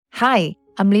Hi,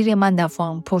 I'm Lili Amanda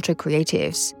from Portrait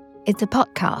Creatives. It's a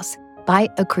podcast by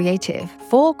a creative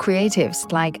for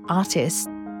creatives like artists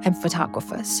and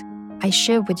photographers. I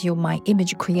share with you my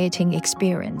image creating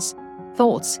experience,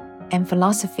 thoughts, and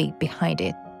philosophy behind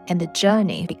it, and the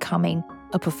journey becoming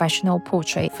a professional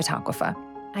portrait photographer.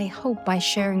 I hope by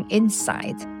sharing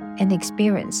insights and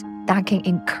experience that can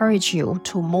encourage you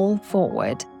to move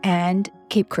forward and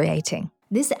keep creating.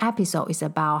 This episode is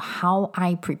about how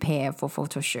I prepare for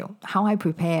photoshoot, how I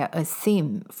prepare a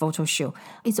theme photoshoot.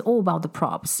 It's all about the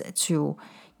props to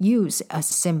use a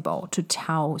symbol to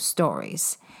tell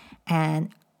stories. And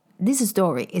this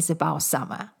story is about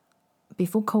summer.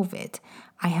 Before COVID,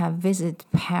 I have visited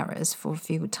Paris for a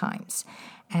few times.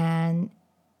 And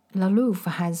La Louvre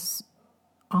has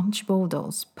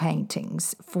Archibald's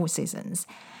paintings, Four Seasons.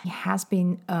 It has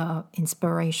been an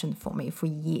inspiration for me for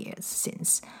years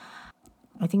since.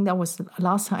 I think that was the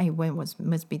last time I went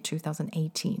must be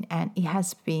 2018, and it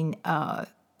has been an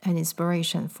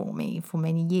inspiration for me for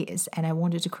many years. And I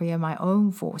wanted to create my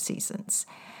own Four Seasons,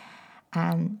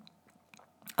 and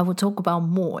I will talk about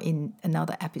more in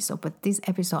another episode. But this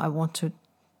episode, I want to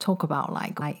talk about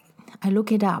I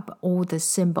look it up all the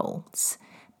symbols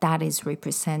that is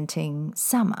representing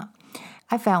summer.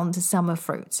 I found summer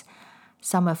fruits,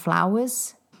 summer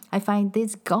flowers. I find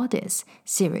this goddess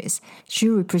series, she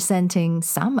representing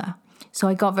summer. So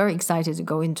I got very excited to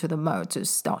go into the mode to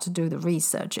start to do the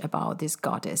research about this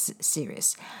goddess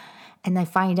series. And I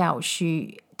find out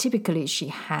she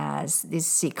has this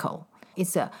sickle.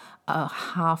 It's a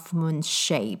half moon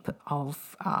shape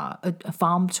of a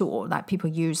farm tool that people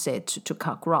use it to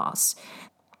cut grass.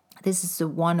 This is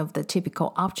one of the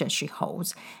typical objects she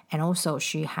holds. And also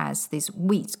she has this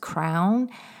wheat crown.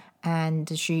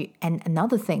 And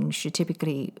another thing she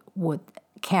typically would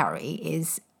carry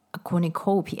is a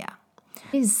cornucopia.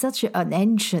 It's such an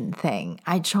ancient thing.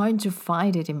 I tried to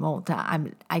find it in Malta.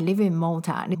 I live in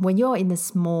Malta. And when you're in a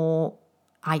small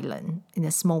island, in a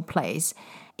small place,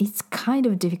 it's kind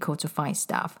of difficult to find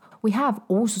stuff. We have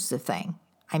all sorts of things,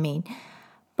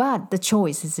 but the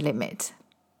choice is limited.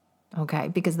 Okay,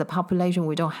 because the population,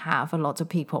 we don't have a lot of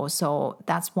people, so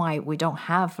that's why we don't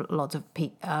have lots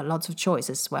of choice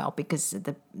as well, because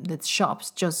the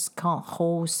shops just can't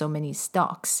hold so many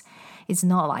stocks. It's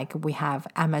not like we have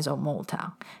Amazon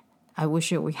Malta. I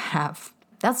wish we have.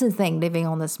 That's the thing, living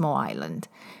on a small island.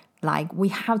 We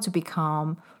have to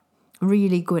become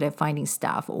really good at finding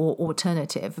stuff or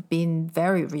alternative, being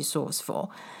very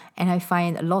resourceful. And I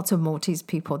find a lot of Maltese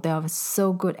people, they are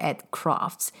so good at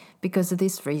crafts because of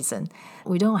this reason.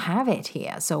 We don't have it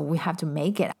here, so we have to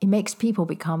make it. It makes people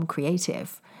become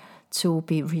creative, to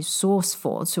be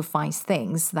resourceful, to find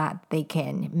things that they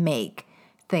can make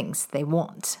things they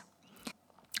want.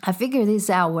 I figure this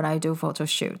out when I do photo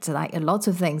shoots. A lot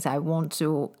of things I want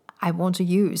to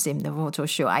use in the photo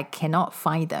shoot, I cannot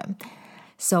find them.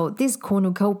 So this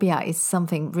cornucopia is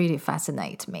something really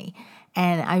fascinates me.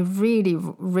 And I really,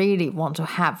 really want to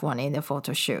have one in the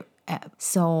photo shoot.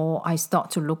 So I start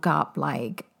to look up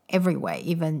everywhere,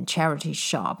 even charity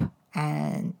shop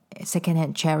and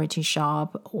secondhand charity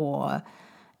shop or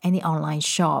any online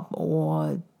shop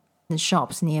or the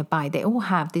shops nearby. They all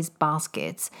have these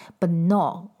baskets, but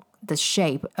not the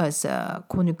shape as a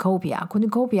cornucopia.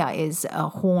 Cornucopia is a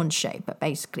horn shape,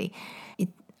 basically.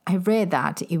 I read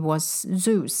that it was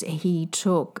Zeus. He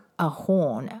took a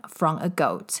horn from a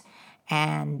goat,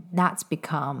 and that's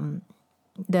become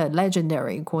the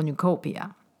legendary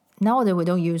cornucopia. Nowadays, we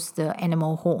don't use the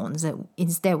animal horns.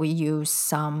 Instead, we use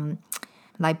some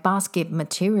basket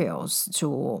materials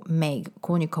to make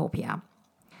cornucopia.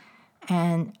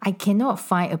 And I cannot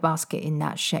find a basket in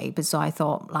that shape, so I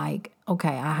thought okay,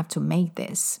 I have to make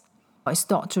this. I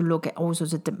start to look at all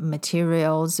sorts of the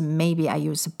materials. Maybe I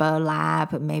use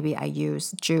burlap, maybe I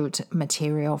use jute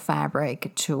material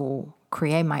fabric to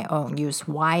create my own, use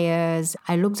wires.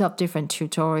 I looked up different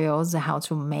tutorials how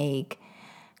to make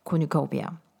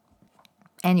cornucopia.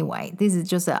 Anyway, this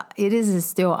is it is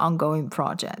still an ongoing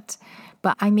project.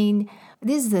 But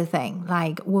this is the thing,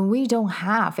 when we don't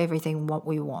have everything what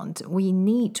we want, we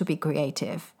need to be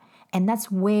creative. And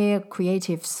that's where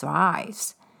creative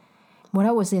thrives. When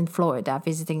I was in Florida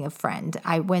visiting a friend,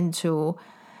 I went to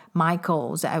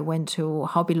Michael's, I went to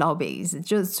Hobby Lobbies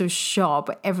just to shop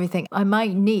everything I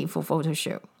might need for photo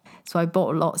shoot. So I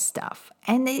bought a lot of stuff.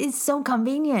 And it's so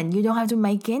convenient. You don't have to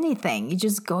make anything. You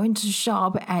just go into the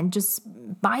shop and just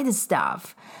buy the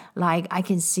stuff. I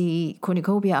can see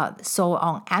cornucopia sold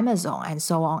on Amazon and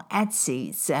sold on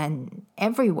Etsy and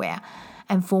everywhere.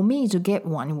 And for me to get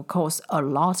one, it would cost a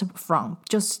lot from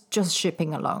just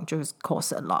shipping alone, just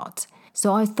costs a lot.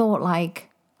 So I thought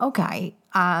okay,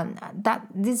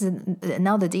 this is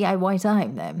another DIY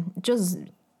time then. Just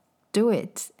do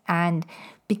it. And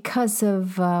because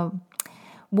of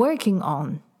working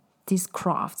on these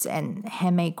crafts and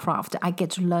handmade craft, I get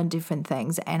to learn different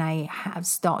things, and I have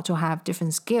start to have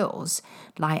different skills.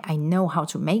 Like I know how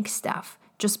to make stuff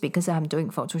just because I'm doing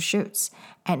photo shoots.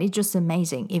 And it's just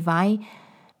amazing. If I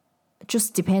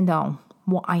just depend on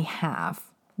what I have,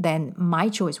 then my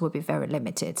choice will be very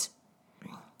limited.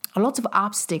 A lot of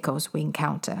obstacles we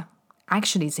encounter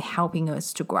actually is helping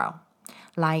us to grow.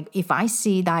 Like if I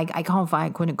see like I can't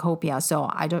find cornucopia, so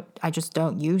I just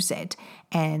don't use it,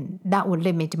 and that will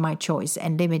limit my choice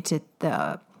and limit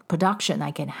the production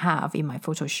I can have in my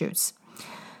photo shoots.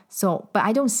 So, but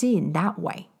I don't see it in that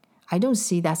way. I don't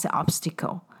see that's an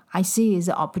obstacle. I see it as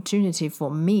an opportunity for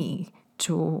me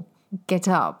to get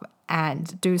up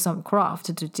and do some craft,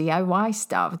 to DIY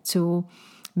stuff, to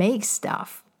make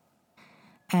stuff.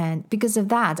 And because of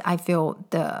that, I feel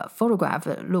the photograph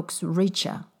looks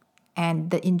richer. And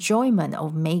the enjoyment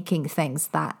of making things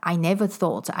that I never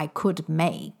thought I could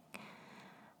make.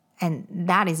 And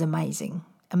that is amazing.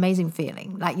 Amazing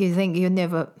feeling. Like you think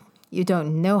you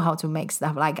don't know how to make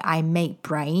stuff. Like I make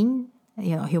brain,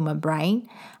 human brain.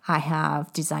 I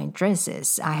have designed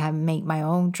dresses. I have made my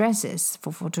own dresses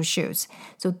for photo shoots.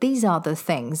 So these are the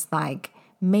things like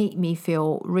made me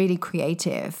feel really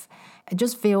creative. I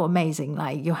just feel amazing.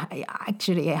 Like you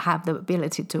actually have the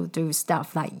ability to do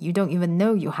stuff like you don't even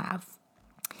know you have.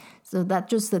 So that's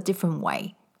just a different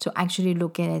way to actually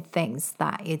look at things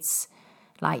that it's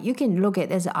like you can look at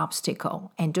it as an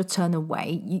obstacle and just turn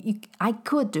away. I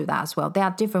could do that as well. There are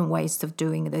different ways of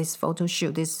doing this photo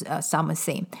shoot, this summer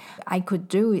theme. I could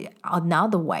do it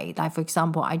another way. Like, for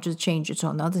example, I just change it to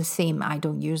another theme. I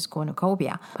don't use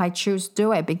cornucopia. I choose to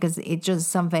do it because it's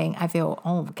just something I feel,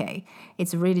 okay,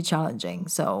 it's really challenging.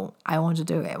 So I want to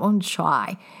do it. I want to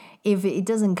try. If it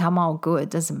doesn't come out good, it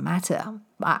doesn't matter.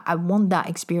 I want that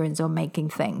experience of making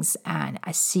things, and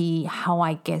I see how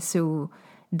I get through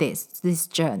this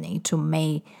journey to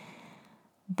make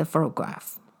the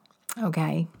photograph.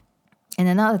 Okay. And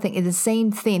another thing is the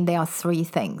same thing. There are 3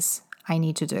 things I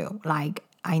need to do. Like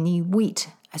I need wheat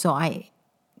so I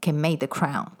can make the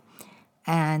crown,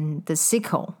 and the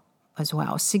sickle as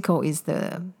well. Sickle is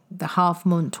the half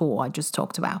moon tool I just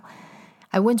talked about.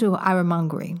 I went to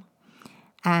ironmongery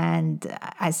and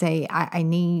I say I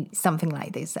need something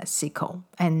like this, a sickle,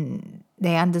 and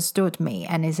they understood me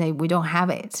and they say we don't have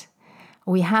it.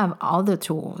 We have other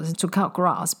tools to cut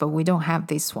grass, but we don't have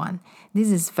this one. This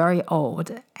is very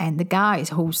old. And the guys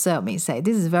who served me say,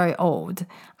 this is very old.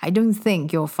 I don't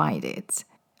think you'll find it.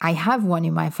 I have one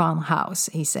in my farmhouse,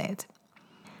 he said.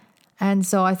 And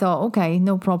so I thought, okay,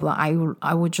 no problem.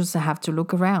 I would just have to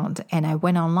look around. And I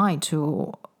went online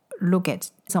to look at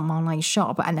some online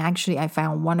shop. And actually, I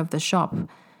found one of the shop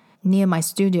near my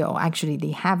studio. Actually,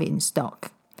 they have it in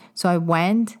stock. So I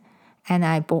went and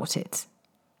I bought it.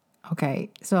 Okay,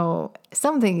 so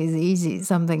something is easy,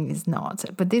 something is not.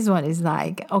 But this one is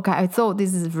like, okay, I thought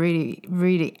this is really,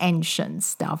 really ancient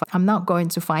stuff. I'm not going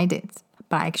to find it,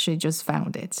 but I actually just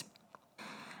found it.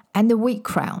 And the wheat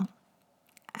crown.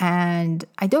 And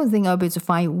I don't think I'll be able to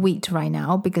find wheat right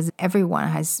now because everyone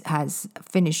has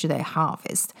finished their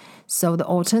harvest. So the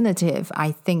alternative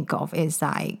I think of is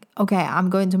like, okay, I'm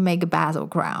going to make a basil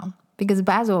crown. Because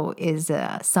basil is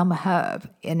a summer herb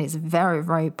and it's very,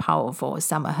 very powerful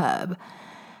summer herb.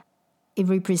 It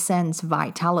represents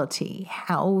vitality,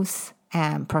 health,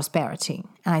 and prosperity.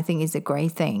 And I think it's a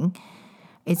great thing.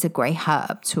 It's a great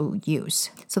herb to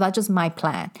use. So that's just my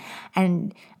plan.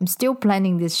 And I'm still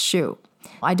planning this shoot.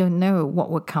 I don't know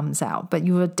what comes out, but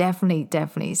you will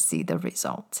definitely see the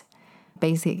result.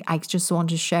 Basically, I just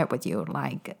want to share with you,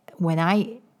 like when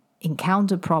I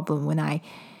encounter problem, when I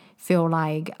feel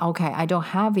like, okay, I don't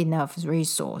have enough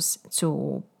resource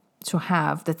to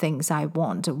have the things I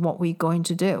want, what we're going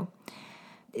to do.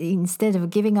 Instead of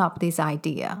giving up this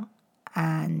idea,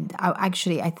 and I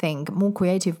think more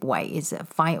creative way is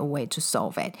find a way to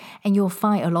solve it. And you'll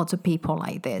find a lot of people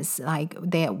like this, like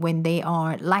when they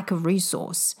are lack of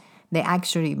resource, they're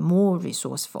actually more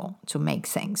resourceful to make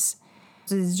things.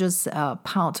 So it's just a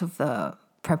part of the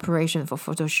preparation for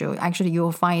photo shoot. Actually,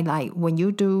 you'll find like when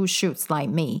you do shoots like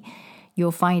me,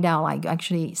 you'll find out like you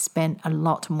actually spend a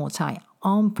lot more time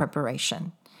on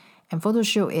preparation. And photo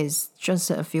shoot is just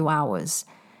a few hours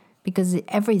because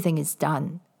everything is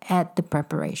done at the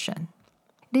preparation.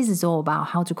 This is all about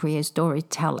how to create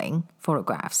storytelling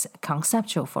photographs,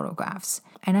 conceptual photographs.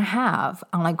 And I have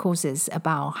online courses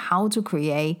about how to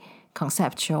create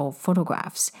conceptual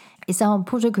photographs. It's on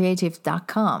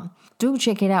photocreative.com. Do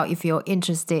check it out if you're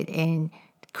interested in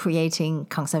creating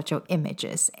conceptual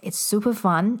images. It's super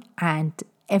fun and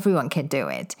everyone can do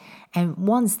it. And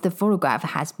once the photograph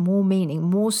has more meaning,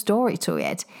 more story to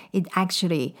it, it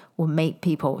actually will make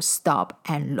people stop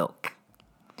and look.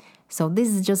 So this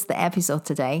is just the episode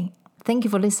today. Thank you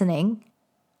for listening.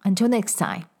 Until next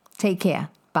time, take care.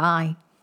 Bye.